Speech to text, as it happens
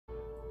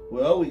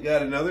Well, we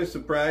got another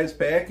surprise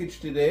package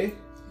today.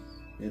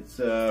 It's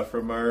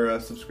from our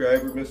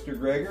subscriber, Mr.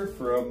 Gregor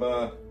from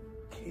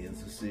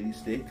Kansas City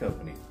Steak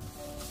Company.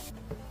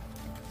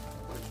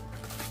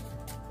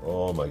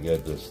 Oh my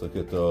goodness, look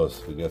at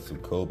those. We got some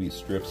Kobe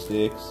strip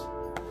steaks.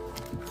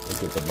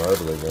 Look at the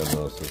marbling on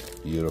those, it's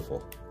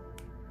beautiful.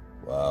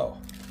 Wow.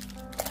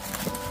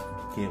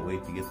 Can't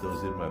wait to get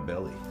those in my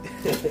belly.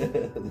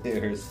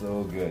 They're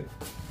so good.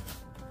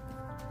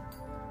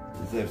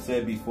 As I've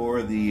said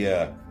before,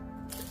 the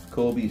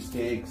Kobe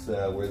steaks,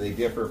 where they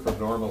differ from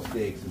normal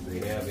steaks, is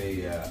they have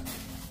a,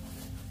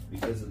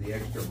 because of the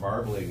extra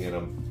marbling in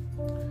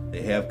them,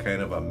 they have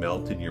kind of a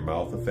melt in your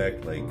mouth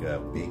effect, like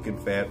bacon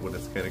fat when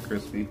it's kind of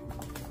crispy.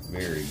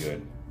 Very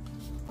good.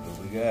 What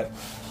we got?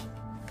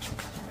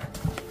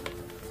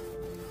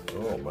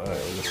 Oh my,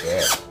 look at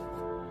that.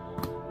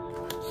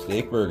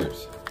 Steak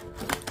burgers.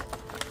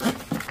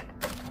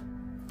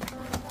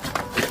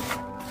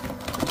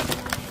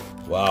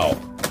 Wow,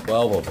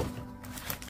 12 of them.